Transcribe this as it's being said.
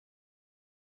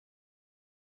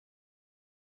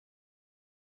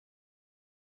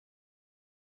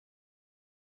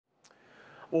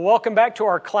Well, welcome back to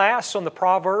our class on the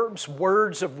Proverbs,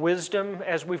 Words of Wisdom,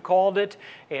 as we've called it.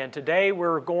 And today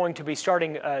we're going to be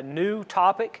starting a new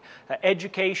topic,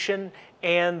 education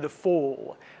and the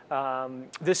fool.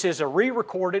 This is a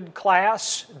re-recorded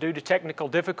class due to technical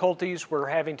difficulties. We're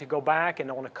having to go back,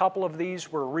 and on a couple of these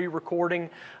we're re-recording.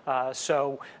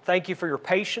 So thank you for your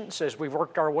patience as we've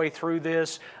worked our way through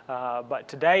this. But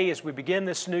today, as we begin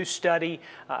this new study,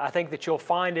 I think that you'll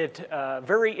find it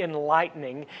very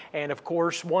enlightening. And of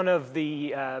course, one of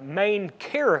the main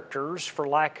characters, for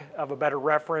lack of a better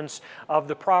reference, of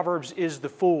the Proverbs is the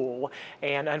fool.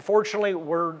 And unfortunately,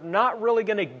 we're not really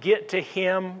going to get to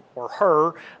him or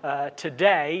her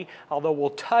today, although we'll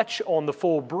touch on the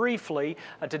fool briefly.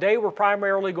 Today we're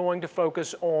primarily going to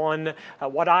focus on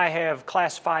what I have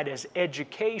classified as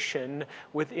education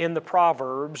within the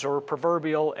Proverbs, or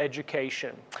proverbial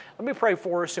education. Let me pray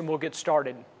for us and we'll get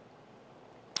started.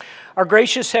 Our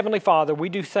gracious Heavenly Father, we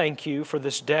do thank you for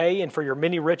this day and for your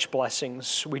many rich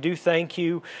blessings. We do thank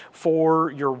you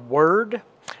for your word,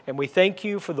 and we thank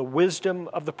you for the wisdom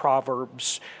of the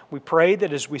Proverbs. We pray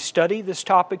that as we study this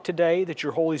topic today, that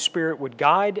your Holy Spirit would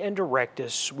guide and direct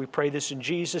us. We pray this in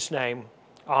Jesus' name.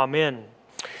 Amen.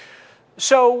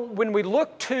 So when we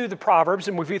look to the Proverbs,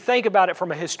 and if you think about it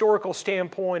from a historical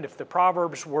standpoint, if the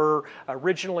Proverbs were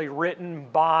originally written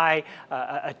by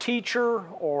a teacher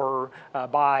or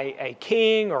by a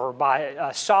king or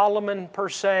by Solomon per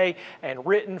se, and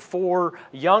written for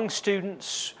young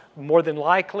students, more than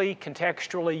likely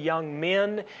contextually young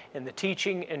men in the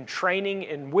teaching and training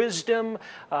and wisdom,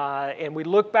 and we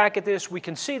look back at this, we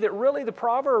can see that really the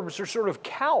Proverbs are sort of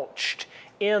couched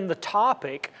in the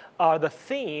topic, the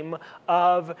theme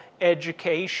of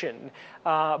education.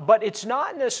 But it's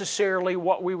not necessarily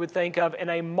what we would think of in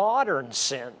a modern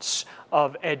sense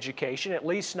of education, at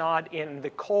least not in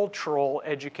the cultural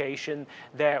education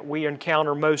that we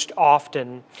encounter most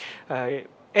often.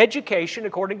 Education,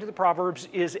 according to the Proverbs,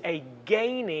 is a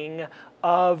gaining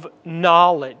of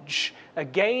knowledge. A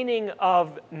gaining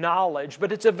of knowledge,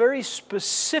 but it's a very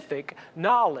specific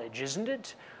knowledge, isn't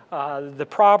it? The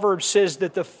Proverb says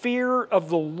that the fear of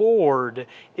the Lord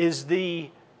is the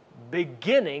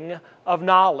beginning of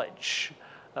knowledge.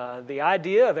 The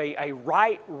idea of a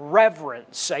right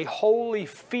reverence, a holy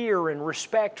fear and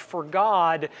respect for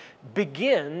God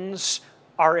begins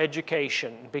our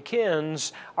education,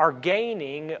 begins our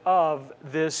gaining of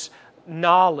this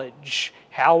knowledge.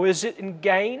 How is it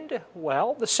gained?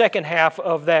 Well, the second half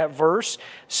of that verse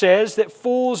says that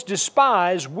fools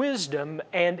despise wisdom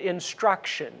and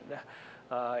instruction.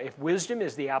 If wisdom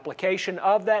is the application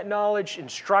of that knowledge,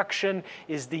 instruction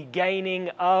is the gaining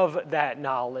of that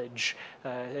knowledge.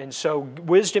 And so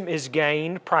wisdom is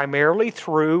gained primarily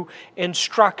through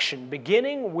instruction,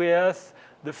 beginning with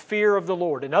the fear of the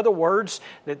Lord. In other words,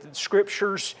 that the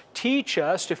Scriptures teach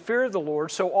us to fear the Lord,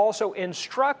 so also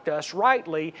instruct us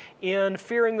rightly in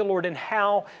fearing the Lord and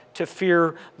how to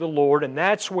fear the Lord, and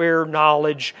that's where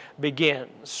knowledge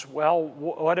begins. Well,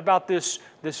 what about this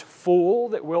fool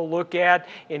that we'll look at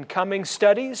in coming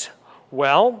studies?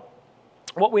 Well,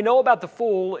 what we know about the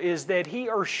fool is that he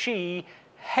or she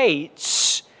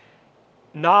hates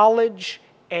knowledge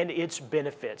and its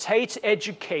benefits. Hates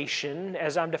education,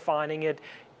 as I'm defining it,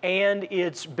 and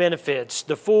its benefits.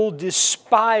 The fool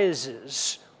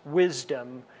despises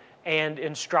wisdom and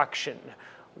instruction.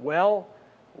 Well,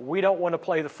 we don't want to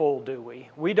play the fool, do we?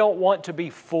 We don't want to be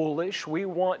foolish. We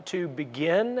want to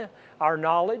begin our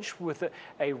knowledge with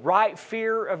a right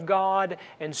fear of God,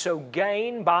 and so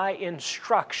gain by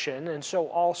instruction, and so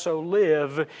also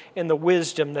live in the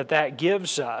wisdom that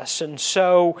gives us. And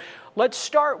so let's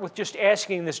start with just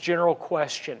asking this general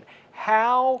question.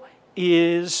 How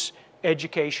is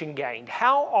education gained?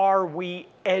 How are we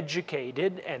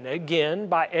educated? And again,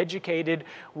 by educated,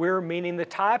 we're meaning the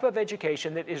type of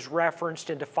education that is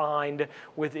referenced and defined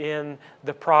within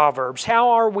the Proverbs. How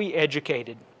are we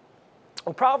educated?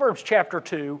 Well, Proverbs chapter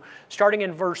 2, starting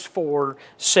in verse 4,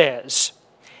 says,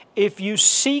 "If you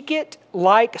seek it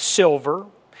like silver,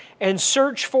 and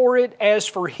search for it as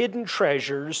for hidden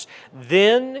treasures,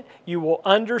 then you will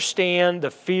understand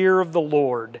the fear of the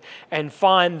Lord and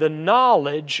find the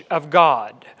knowledge of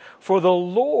God. For the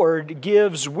Lord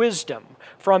gives wisdom.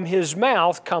 From His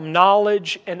mouth come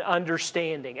knowledge and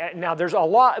understanding." Now, there's a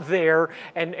lot there,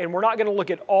 and we're not going to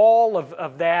look at all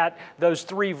of that, those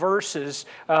three verses,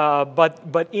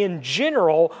 but in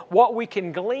general, what we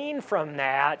can glean from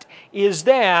that is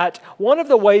that one of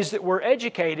the ways that we're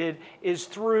educated is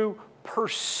through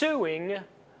pursuing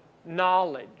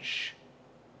knowledge.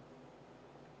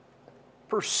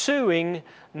 pursuing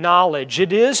knowledge.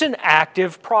 It is an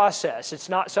active process. It's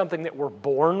not something that we're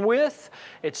born with.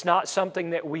 It's not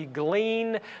something that we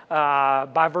glean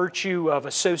by virtue of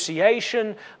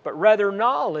association, but rather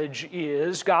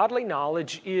godly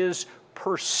knowledge is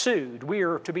pursued. We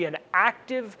are to be an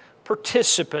active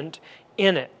participant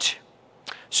in it.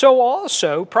 So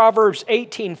also, Proverbs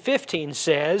 18:15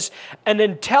 says, an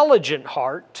intelligent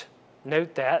heart,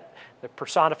 note that, the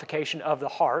personification of the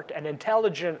heart, an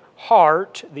intelligent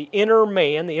heart, the inner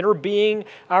man, the inner being,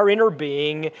 our inner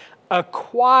being,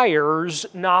 acquires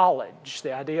knowledge.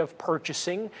 The idea of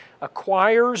purchasing,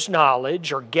 acquires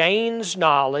knowledge or gains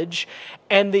knowledge,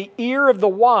 and the ear of the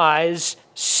wise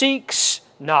seeks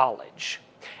knowledge.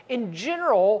 In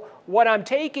general, what I'm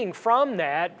taking from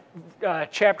that,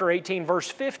 chapter 18, verse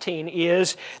 15,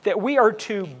 is that we are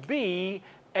to be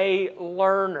a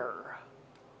learner.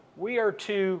 We are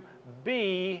to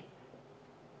be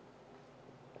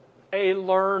a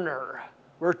learner.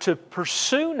 We're to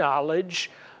pursue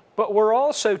knowledge, but we're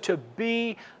also to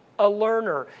be a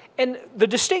learner. And the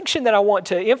distinction that I want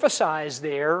to emphasize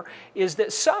there is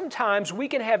that sometimes we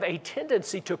can have a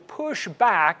tendency to push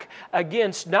back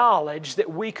against knowledge that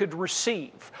we could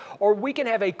receive. Or we can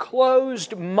have a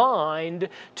closed mind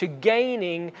to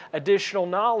gaining additional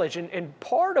knowledge. And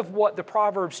part of what the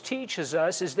Proverbs teaches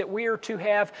us is that we are to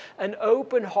have an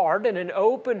open heart and an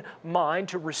open mind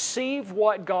to receive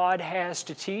what God has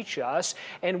to teach us.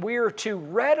 And we are to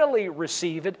readily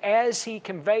receive it as He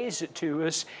conveys it to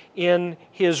us in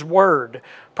His Word.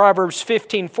 Proverbs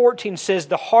 15:14 says,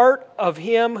 the heart of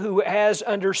him who has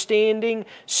understanding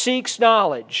seeks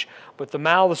knowledge, but the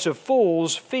mouths of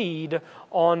fools feed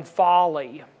on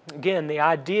folly. Again, the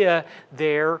idea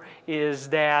there is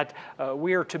that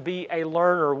we are to be a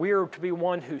learner. We are to be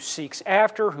one who seeks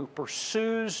after, who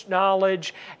pursues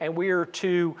knowledge, and we are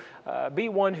to be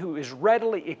one who is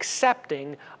readily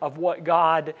accepting of what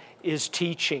God is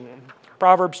teaching.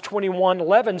 Proverbs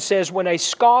 21:11 says, when a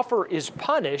scoffer is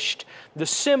punished, the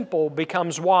simple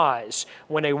becomes wise.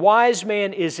 When a wise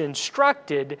man is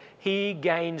instructed, he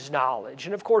gains knowledge.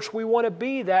 And of course, we want to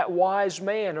be that wise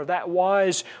man or that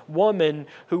wise woman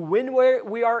who, when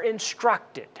we are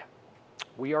instructed,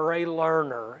 we are a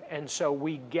learner, and so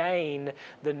we gain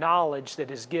the knowledge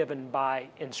that is given by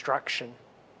instruction.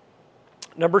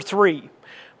 Number 3,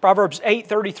 Proverbs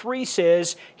 8:33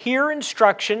 says, hear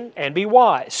instruction and be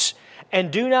wise, and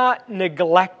do not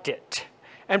neglect it.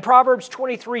 And Proverbs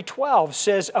 23:12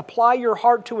 says, apply your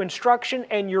heart to instruction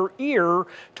and your ear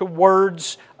to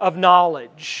words of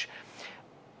knowledge.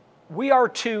 We are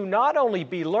to not only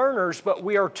be learners, but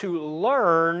we are to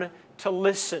learn to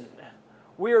listen.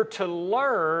 We are to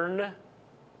learn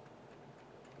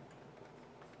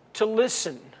to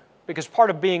listen. Because part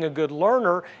of being a good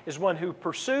learner is one who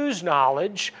pursues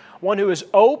knowledge, one who is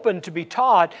open to be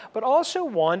taught, but also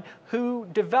one who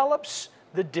develops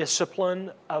the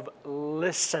discipline of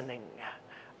listening.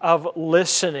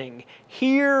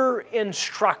 Hear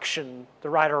instruction, the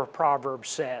writer of Proverbs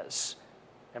says.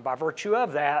 And by virtue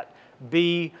of that,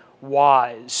 be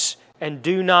wise and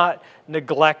do not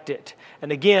neglect it.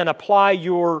 And again, apply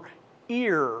your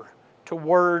ear to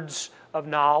words of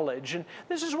knowledge. And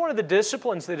this is one of the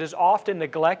disciplines that is often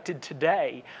neglected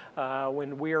today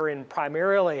when we are in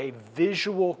primarily a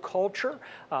visual culture.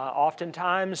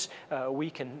 Oftentimes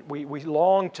we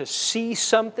long to see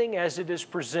something as it is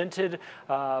presented,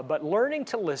 but learning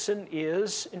to listen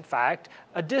is, in fact,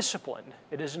 a discipline.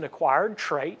 It is an acquired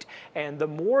trait, and the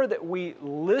more that we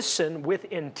listen with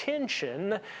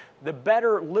intention, the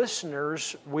better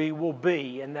listeners we will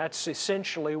be. And that's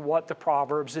essentially what the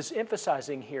Proverbs is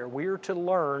emphasizing here. We are to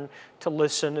learn to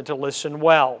listen and to listen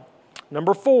well.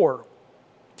 Number 4,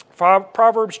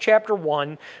 Proverbs chapter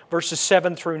 1, verses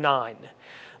 7 through 9.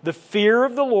 The fear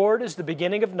of the Lord is the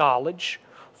beginning of knowledge.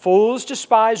 Fools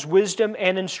despise wisdom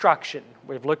and instruction.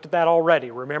 We've looked at that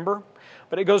already, remember?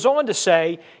 But it goes on to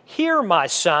say, hear, my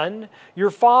son,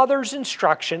 your father's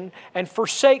instruction, and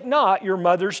forsake not your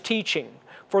mother's teaching.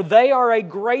 For they are a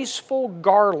graceful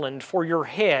garland for your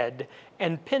head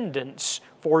and pendants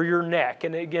for your neck.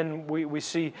 And again, we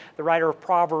see the writer of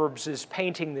Proverbs is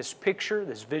painting this picture,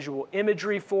 this visual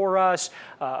imagery for us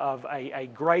of a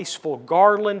graceful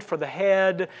garland for the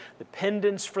head, the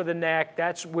pendants for the neck,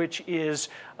 that which is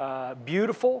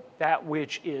beautiful, that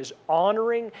which is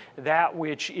honoring, that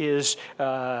which is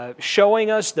showing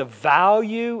us the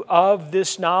value of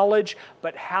this knowledge.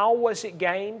 But how was it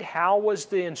gained? How was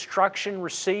the instruction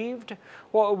received?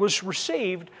 Well, it was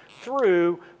received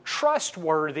through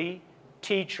trustworthy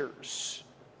teachers.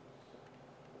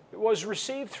 It was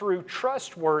received through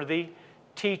trustworthy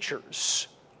teachers.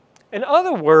 In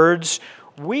other words,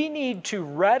 we need to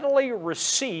readily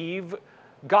receive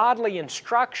godly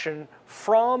instruction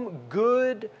from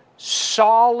good,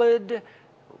 solid,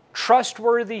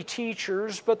 trustworthy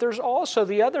teachers, but there's also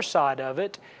the other side of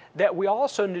it, that we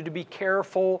also need to be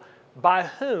careful by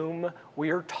whom we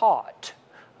are taught.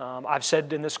 I've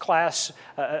said in this class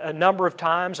a number of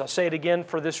times, I'll say it again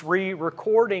for this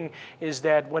re-recording, is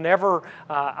that whenever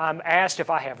I'm asked if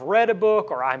I have read a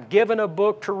book or I'm given a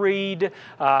book to read,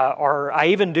 or I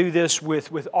even do this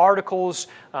with articles,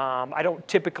 I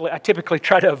typically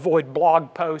try to avoid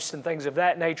blog posts and things of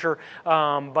that nature,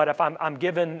 but if I'm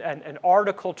given an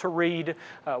article to read,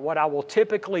 what I will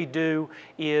typically do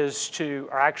is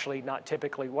or actually not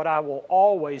typically, what I will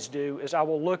always do is I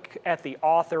will look at the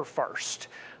author first.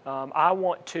 I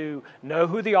want to know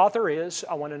who the author is.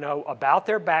 I want to know about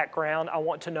their background. I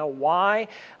want to know why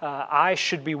I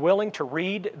should be willing to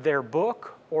read their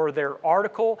book or their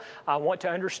article. I want to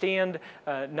understand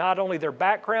not only their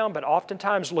background, but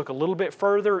oftentimes look a little bit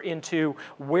further into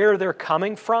where they're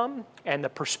coming from and the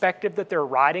perspective that they're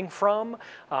writing from.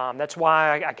 That's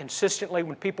why I consistently,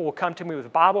 when people will come to me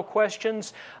with Bible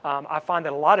questions, I find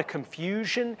that a lot of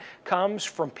confusion comes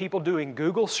from people doing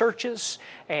Google searches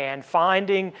and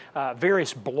finding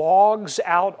various blogs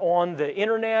out on the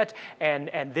internet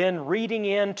and then reading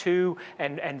into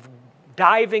and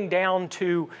diving down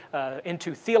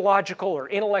into theological or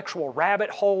intellectual rabbit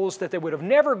holes that they would have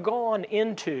never gone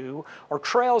into, or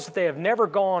trails that they have never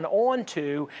gone on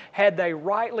to, had they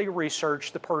rightly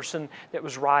researched the person that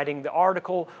was writing the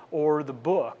article or the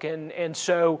book. And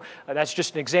so that's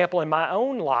just an example in my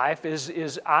own life,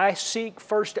 is I seek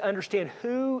first to understand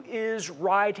who is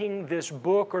writing this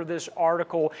book or this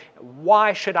article,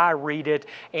 why should I read it,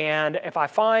 and if I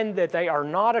find that they are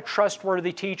not a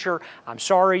trustworthy teacher, I'm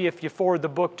sorry if you forward the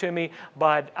book to me,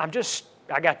 but I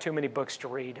got too many books to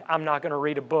read. I'm not going to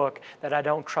read a book that I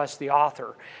don't trust the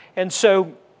author. And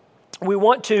so we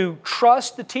want to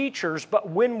trust the teachers, but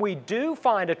when we do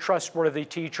find a trustworthy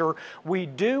teacher, we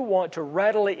do want to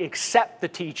readily accept the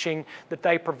teaching that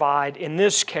they provide. In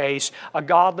this case, a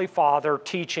godly father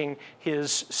teaching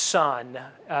his son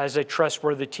as a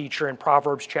trustworthy teacher in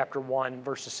Proverbs chapter 1,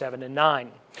 verses 7 and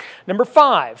 9. Number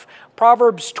 5,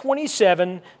 Proverbs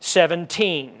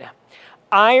 27:17.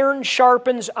 Iron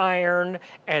sharpens iron,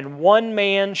 and one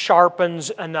man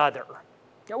sharpens another.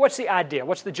 Now, what's the idea?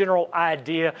 What's the general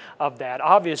idea of that?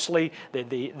 Obviously,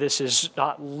 this is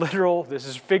not literal. This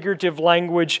is figurative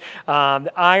language.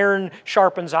 Iron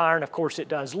sharpens iron. Of course, it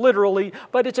does literally,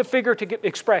 but it's a figurative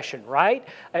expression, right?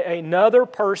 Another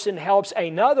person helps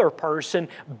another person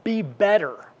be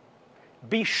better,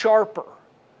 be sharper.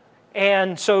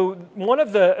 And so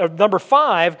number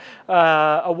 5,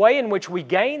 a way in which we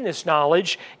gain this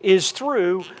knowledge is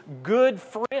through good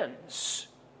friends.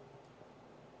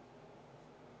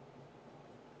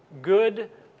 Good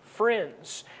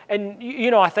friends. And,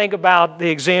 you know, I think about the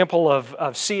example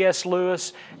of C.S.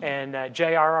 Lewis and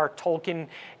J.R.R. Tolkien,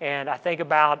 and I think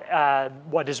about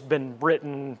what has been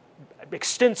written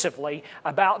extensively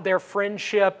about their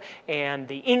friendship and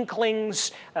the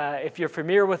Inklings, if you're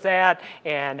familiar with that,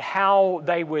 and how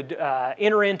they would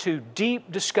enter into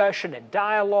deep discussion and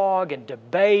dialogue and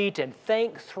debate and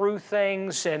think through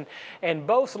things. And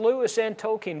both Lewis and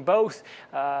Tolkien both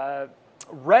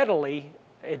readily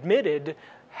admitted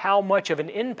how much of an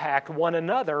impact one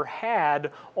another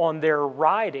had on their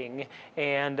writing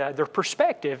and their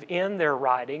perspective in their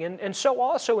writing. And so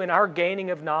also in our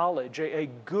gaining of knowledge, a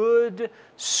good,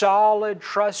 solid,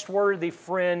 trustworthy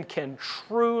friend can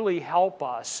truly help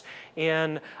us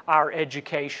in our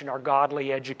education, our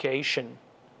godly education.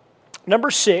 Number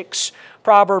 6,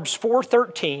 Proverbs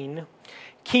 4:13,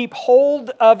 keep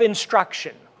hold of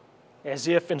instruction. As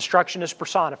if instruction is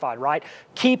personified, right?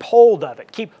 Keep hold of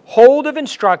it. Keep hold of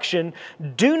instruction.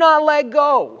 Do not let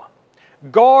go.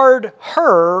 Guard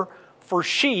her, for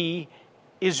she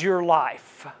is your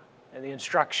life. And the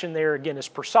instruction there again is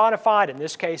personified, in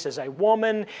this case as a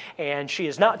woman, and she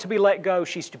is not to be let go.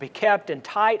 She's to be kept in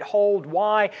tight hold.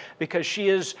 Why? Because she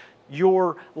is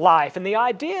your life. And the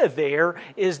idea there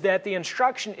is that the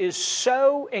instruction is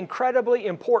so incredibly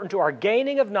important to our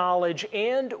gaining of knowledge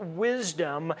and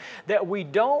wisdom that we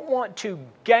don't want to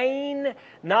gain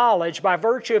knowledge by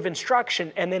virtue of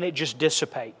instruction and then it just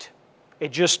dissipate.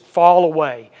 It just fall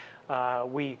away.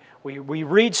 We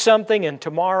read something and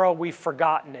tomorrow we've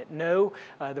forgotten it. No,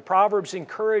 the Proverbs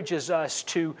encourages us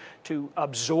to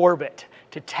absorb it,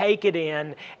 to take it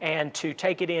in, and to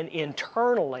take it in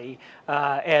internally,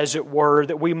 as it were,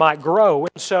 that we might grow.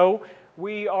 And so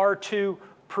we are to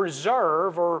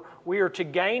preserve, or we are to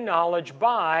gain knowledge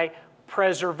by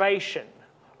preservation,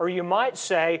 or you might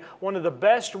say one of the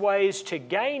best ways to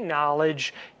gain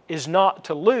knowledge is not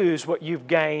to lose what you've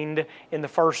gained in the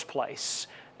first place.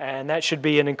 And that should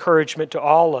be an encouragement to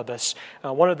all of us.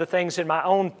 One of the things in my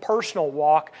own personal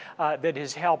walk that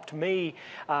has helped me,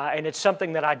 and it's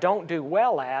something that I don't do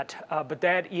well at, but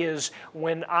that is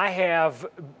when I have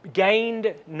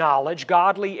gained knowledge,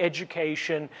 godly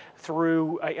education,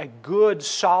 through a good,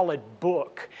 solid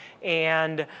book.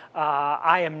 And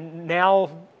I am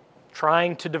now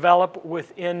trying to develop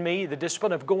within me the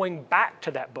discipline of going back to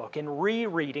that book and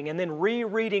rereading and then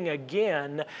rereading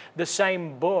again the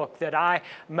same book, that I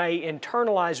may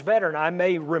internalize better and I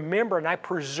may remember and I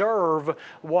preserve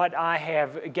what I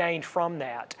have gained from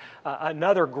that.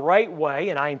 Another great way,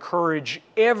 and I encourage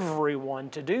everyone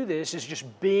to do this, is just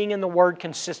being in the Word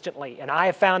consistently. And I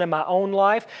have found in my own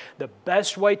life the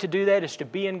best way to do that is to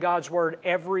be in God's Word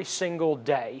every single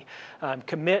day.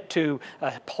 Commit to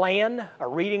a plan, a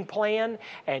reading plan,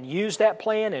 and use that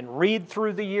plan and read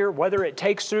through the year, whether it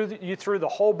takes you through the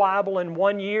whole Bible in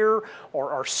 1 year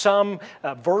or some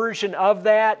version of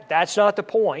that. That's not the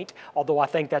point, although I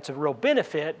think that's a real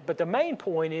benefit. But the main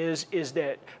point is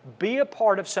that be a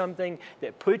part of something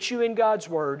that puts you in God's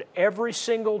Word every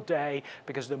single day,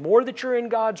 because the more that you're in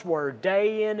God's Word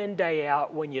day in and day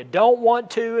out, when you don't want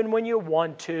to and when you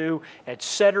want to,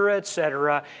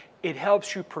 etc., it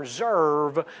helps you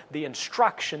preserve the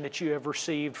instruction that you have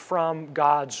received from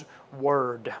God's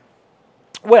Word.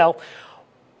 Well,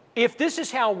 if this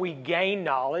is how we gain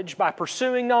knowledge, by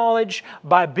pursuing knowledge,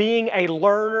 by being a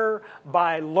learner,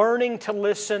 by learning to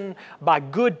listen, by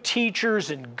good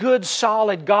teachers and good,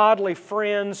 solid, godly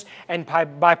friends, and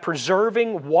by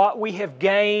preserving what we have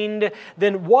gained,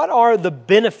 then what are the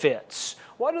benefits?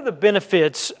 What are the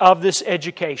benefits of this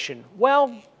education?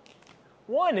 Well,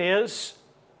 one is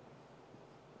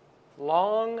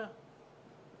long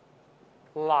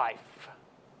life.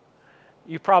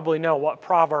 You probably know what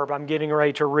proverb I'm getting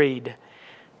ready to read.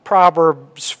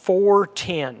 Proverbs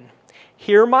 4:10.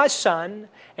 Hear, my son,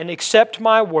 and accept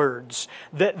my words,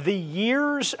 that the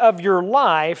years of your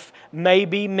life may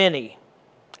be many.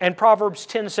 And Proverbs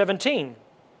 10:17.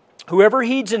 Whoever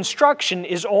heeds instruction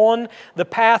is on the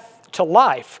path to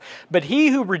life, but he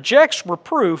who rejects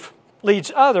reproof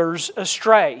leads others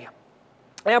astray.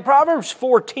 Now, Proverbs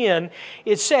 4:10,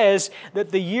 it says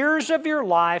that the years of your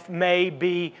life may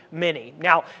be many.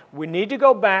 Now, we need to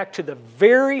go back to the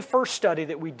very first study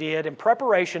that we did in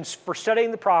preparations for studying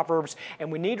the Proverbs,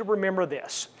 and we need to remember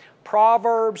this.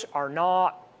 Proverbs are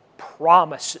not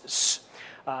promises.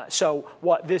 So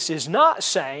what this is not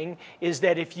saying is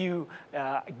that if you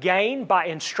gain by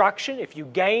instruction, if you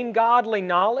gain godly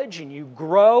knowledge and you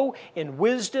grow in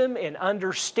wisdom and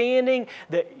understanding,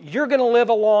 that you're going to live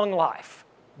a long life.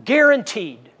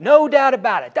 Guaranteed. No doubt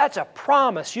about it. That's a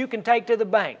promise you can take to the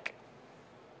bank.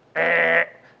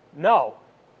 No,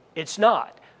 it's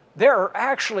not. There are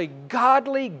actually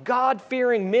godly,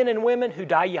 God-fearing men and women who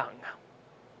die young,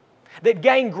 that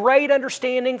gain great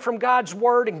understanding from God's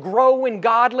Word and grow in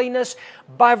godliness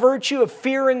by virtue of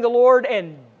fearing the Lord,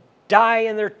 and die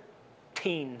in their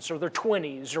teens or their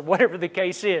 20s or whatever the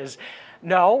case is.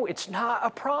 No, it's not a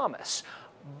promise.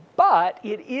 But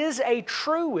it is a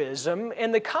truism,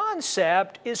 and the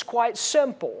concept is quite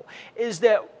simple, is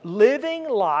that living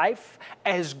life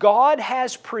as God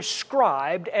has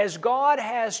prescribed, as God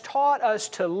has taught us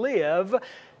to live,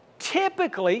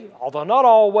 typically, although not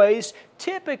always,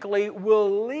 typically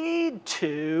will lead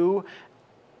to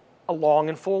a long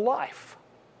and full life.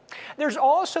 There's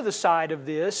also the side of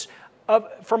this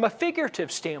from a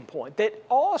figurative standpoint, that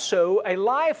also a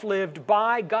life lived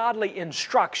by godly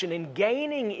instruction and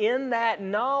gaining in that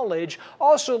knowledge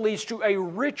also leads to a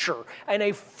richer and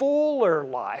a fuller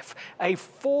life, a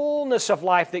fullness of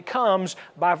life that comes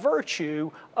by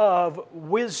virtue of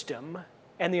wisdom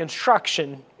and the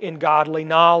instruction in godly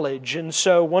knowledge. And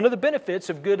so one of the benefits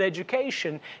of good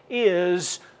education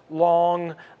is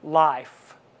long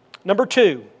life. Number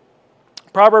two,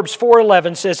 Proverbs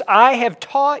 4:11 says, I have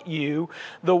taught you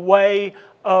the way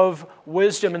of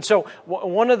wisdom. And so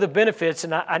one of the benefits,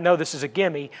 and I know this is a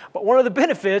gimme, but one of the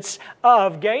benefits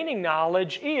of gaining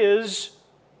knowledge is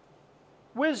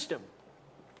wisdom.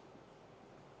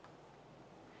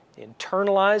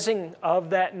 Internalizing of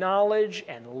that knowledge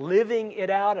and living it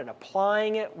out and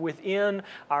applying it within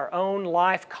our own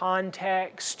life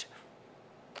context.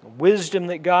 The wisdom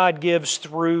that God gives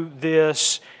through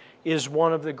this is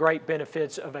one of the great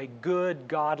benefits of a good,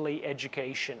 godly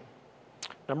education.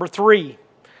 Number three,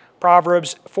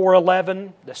 Proverbs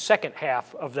 4:11, the second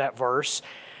half of that verse.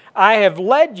 I have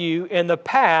led you in the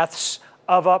paths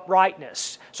of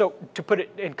uprightness. So to put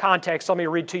it in context, let me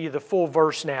read to you the full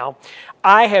verse now.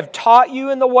 I have taught you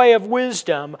in the way of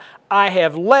wisdom. I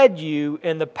have led you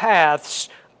in the paths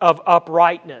of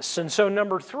uprightness. And so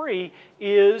number 3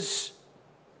 is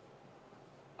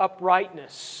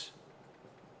uprightness.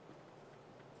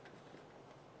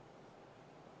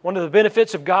 One of the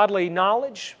benefits of godly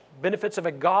knowledge, benefits of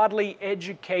a godly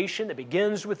education that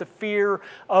begins with the fear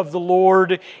of the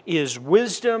Lord, is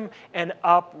wisdom and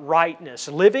uprightness,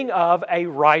 living of a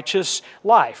righteous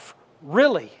life.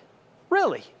 Really,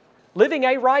 living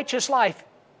a righteous life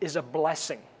is a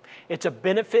blessing. It's a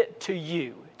benefit to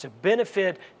you. It's a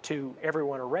benefit to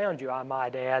everyone around you, I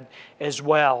might add, as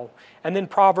well. And then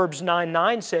Proverbs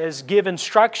 9:9 says, give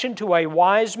instruction to a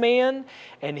wise man,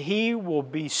 and he will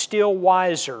be still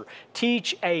wiser.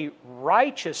 Teach a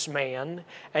righteous man,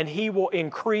 and he will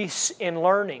increase in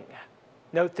learning.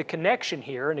 Note the connection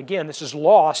here, and again, this is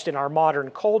lost in our modern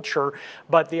culture,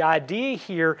 but the idea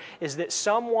here is that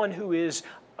someone who is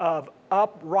of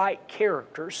upright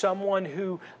character, someone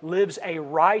who lives a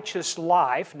righteous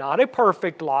life, not a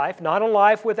perfect life, not a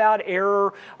life without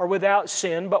error or without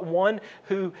sin, but one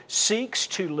who seeks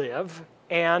to live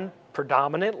and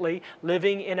predominantly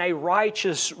living in a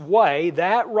righteous way,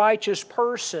 that righteous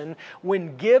person,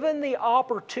 when given the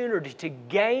opportunity to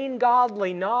gain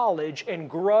godly knowledge and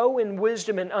grow in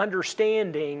wisdom and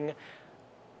understanding,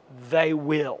 they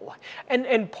will.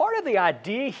 And part of the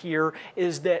idea here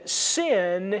is that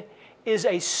sin is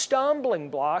a stumbling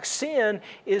block. Sin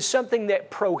is something that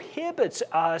prohibits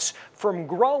us from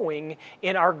growing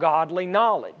in our godly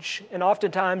knowledge. And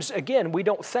oftentimes, again, we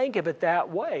don't think of it that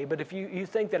way. But if you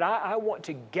think that I want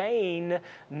to gain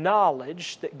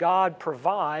knowledge that God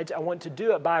provides, I want to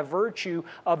do it by virtue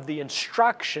of the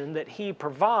instruction that He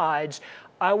provides,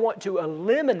 I want to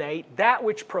eliminate that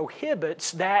which prohibits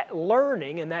that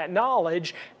learning and that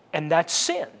knowledge, and that's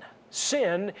sin.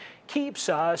 Sin keeps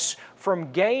us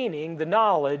from gaining the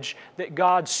knowledge that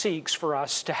God seeks for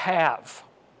us to have.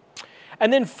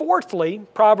 And then fourthly,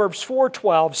 Proverbs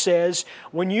 4:12 says,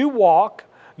 when you walk,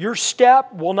 your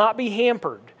step will not be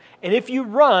hampered, and if you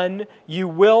run, you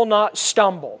will not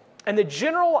stumble. And the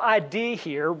general idea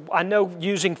here, I know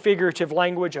using figurative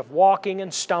language of walking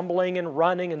and stumbling and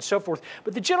running and so forth,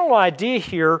 but the general idea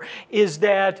here is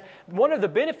that one of the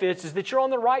benefits is that you're on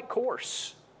the right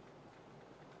course.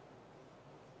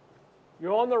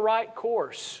 You're on the right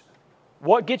course.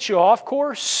 What gets you off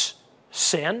course?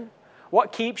 Sin.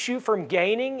 What keeps you from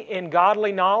gaining in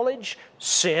godly knowledge?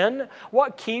 Sin.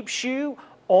 What keeps you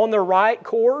on the right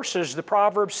course, as the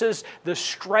proverb says, the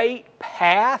straight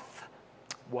path?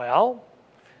 Well,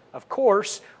 of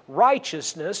course,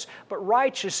 righteousness, but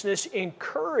righteousness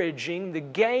encouraging the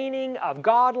gaining of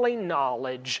godly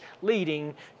knowledge,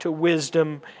 leading to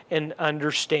wisdom and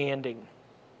understanding.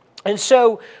 And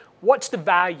so, what's the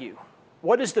value?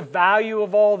 What is the value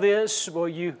of all this? Well,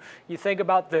 you think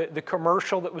about the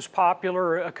commercial that was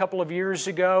popular a couple of years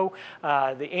ago.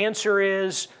 The answer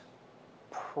is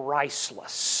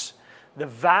priceless. The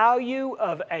value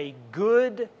of a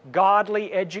good,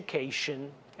 godly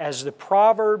education, as the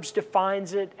Proverbs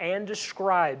defines it and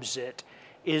describes it,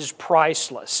 is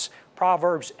priceless.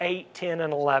 Proverbs 8, 10,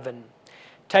 and 11.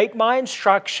 Take my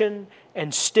instruction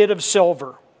instead of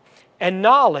silver, and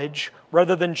knowledge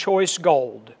rather than choice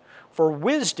gold. For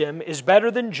wisdom is better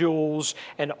than jewels,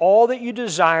 and all that you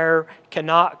desire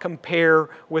cannot compare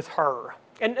with her.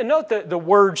 And note the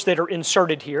words that are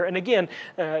inserted here. And again,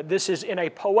 this is in a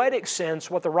poetic sense.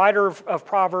 What the writer of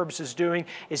Proverbs is doing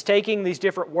is taking these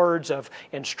different words of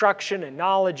instruction and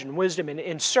knowledge and wisdom and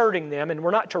inserting them. And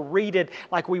we're not to read it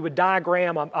like we would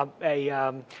diagram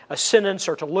a sentence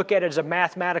or to look at it as a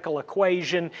mathematical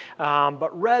equation,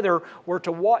 but rather we're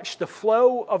to watch the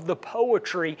flow of the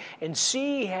poetry and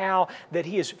see how that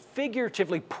he is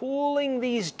figuratively pulling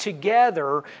these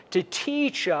together to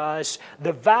teach us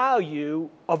the value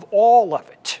of all of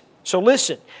it. So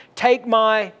listen, take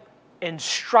my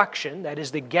instruction, that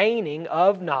is the gaining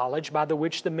of knowledge by the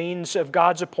which the means of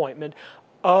God's appointment,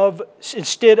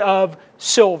 instead of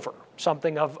silver,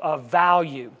 something of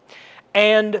value,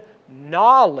 and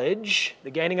knowledge, the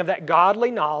gaining of that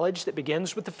godly knowledge that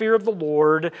begins with the fear of the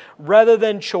Lord, rather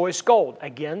than choice gold.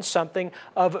 Again, something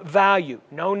of value.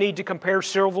 No need to compare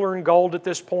silver and gold at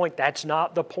this point. That's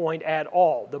not the point at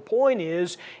all. The point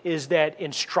is that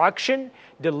instruction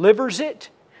delivers it.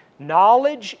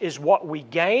 Knowledge is what we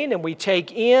gain and we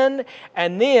take in.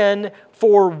 And then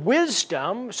for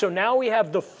wisdom, so now we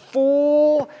have the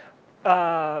full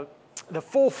the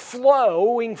full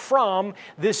flowing from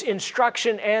this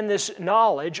instruction and this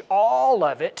knowledge, all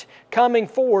of it coming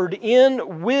forward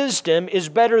in wisdom is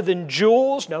better than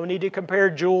jewels. No need to compare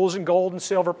jewels and gold and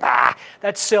silver.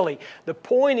 That's silly. The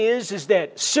point is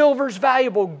that silver's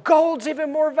valuable, gold's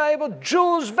even more valuable,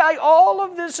 jewels valuable. All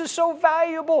of this is so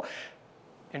valuable.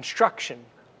 Instruction,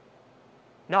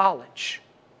 knowledge,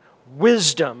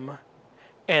 wisdom,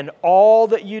 and all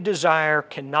that you desire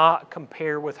cannot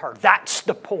compare with her. That's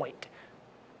the point.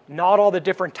 Not all the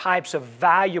different types of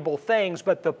valuable things,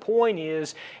 but the point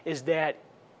is that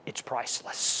it's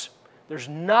priceless. There's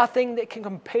nothing that can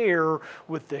compare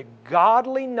with the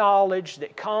godly knowledge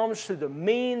that comes through the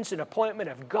means and appointment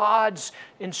of God's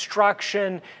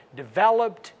instruction,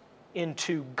 developed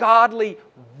into godly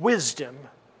wisdom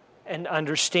and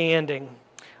understanding.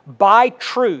 By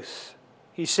truth,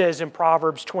 he says in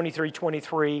Proverbs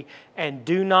 23:23, and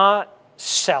do not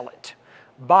sell it.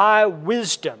 By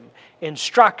wisdom,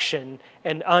 instruction,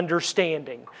 and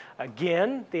understanding.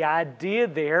 Again, the idea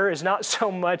there is not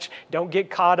so much, don't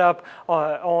get caught up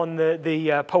on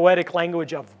the poetic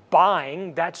language of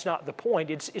buying. That's not the point.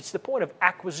 It's the point of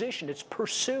acquisition. It's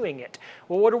pursuing it.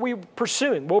 Well, what are we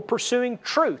pursuing? Well, pursuing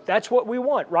truth. That's what we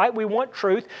want, right? We want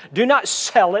truth. Do not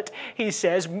sell it, he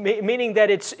says, meaning that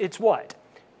it's what?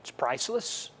 It's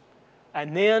priceless.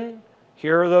 And then,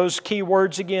 here are those key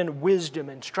words again, wisdom,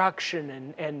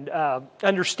 instruction, and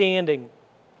understanding.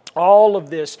 All of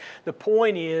this, the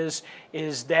point is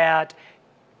that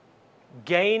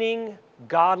gaining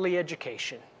godly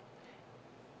education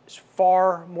is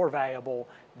far more valuable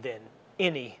than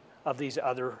any of these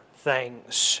other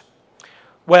things.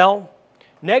 Well,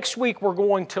 next week we're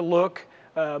going to look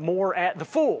more at the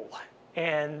fool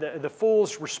and the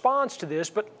fool's response to this,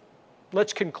 but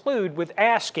let's conclude with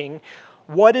asking,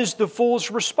 what is the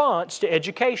fool's response to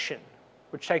education?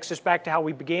 Which takes us back to how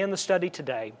we began the study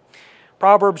today.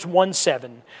 Proverbs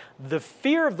 1:7, the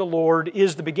fear of the Lord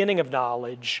is the beginning of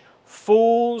knowledge.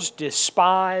 Fools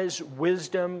despise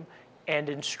wisdom and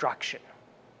instruction.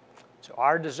 So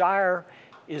our desire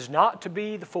is not to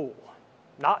be the fool,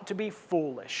 not to be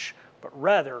foolish, but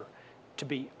rather to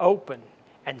be open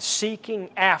and seeking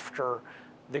after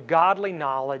the godly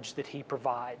knowledge that He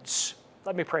provides.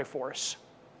 Let me pray for us.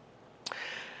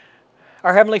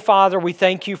 Our Heavenly Father, we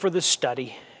thank You for this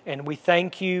study, and we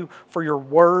thank You for Your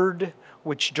Word,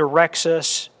 which directs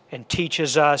us and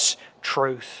teaches us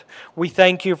truth. We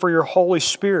thank You for Your Holy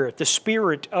Spirit, the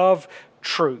Spirit of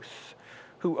truth,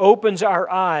 who opens our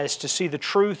eyes to see the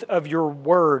truth of Your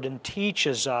Word and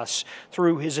teaches us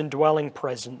through His indwelling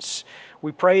presence.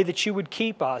 We pray that You would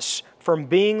keep us from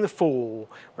being the fool,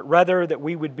 but rather that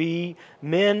we would be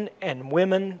men and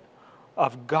women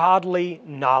of godly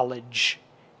knowledge,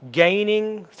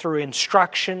 gaining through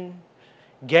instruction,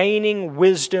 gaining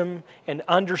wisdom and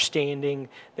understanding,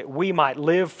 that we might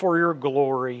live for Your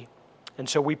glory. And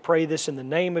so we pray this in the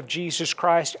name of Jesus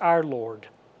Christ our Lord.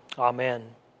 Amen.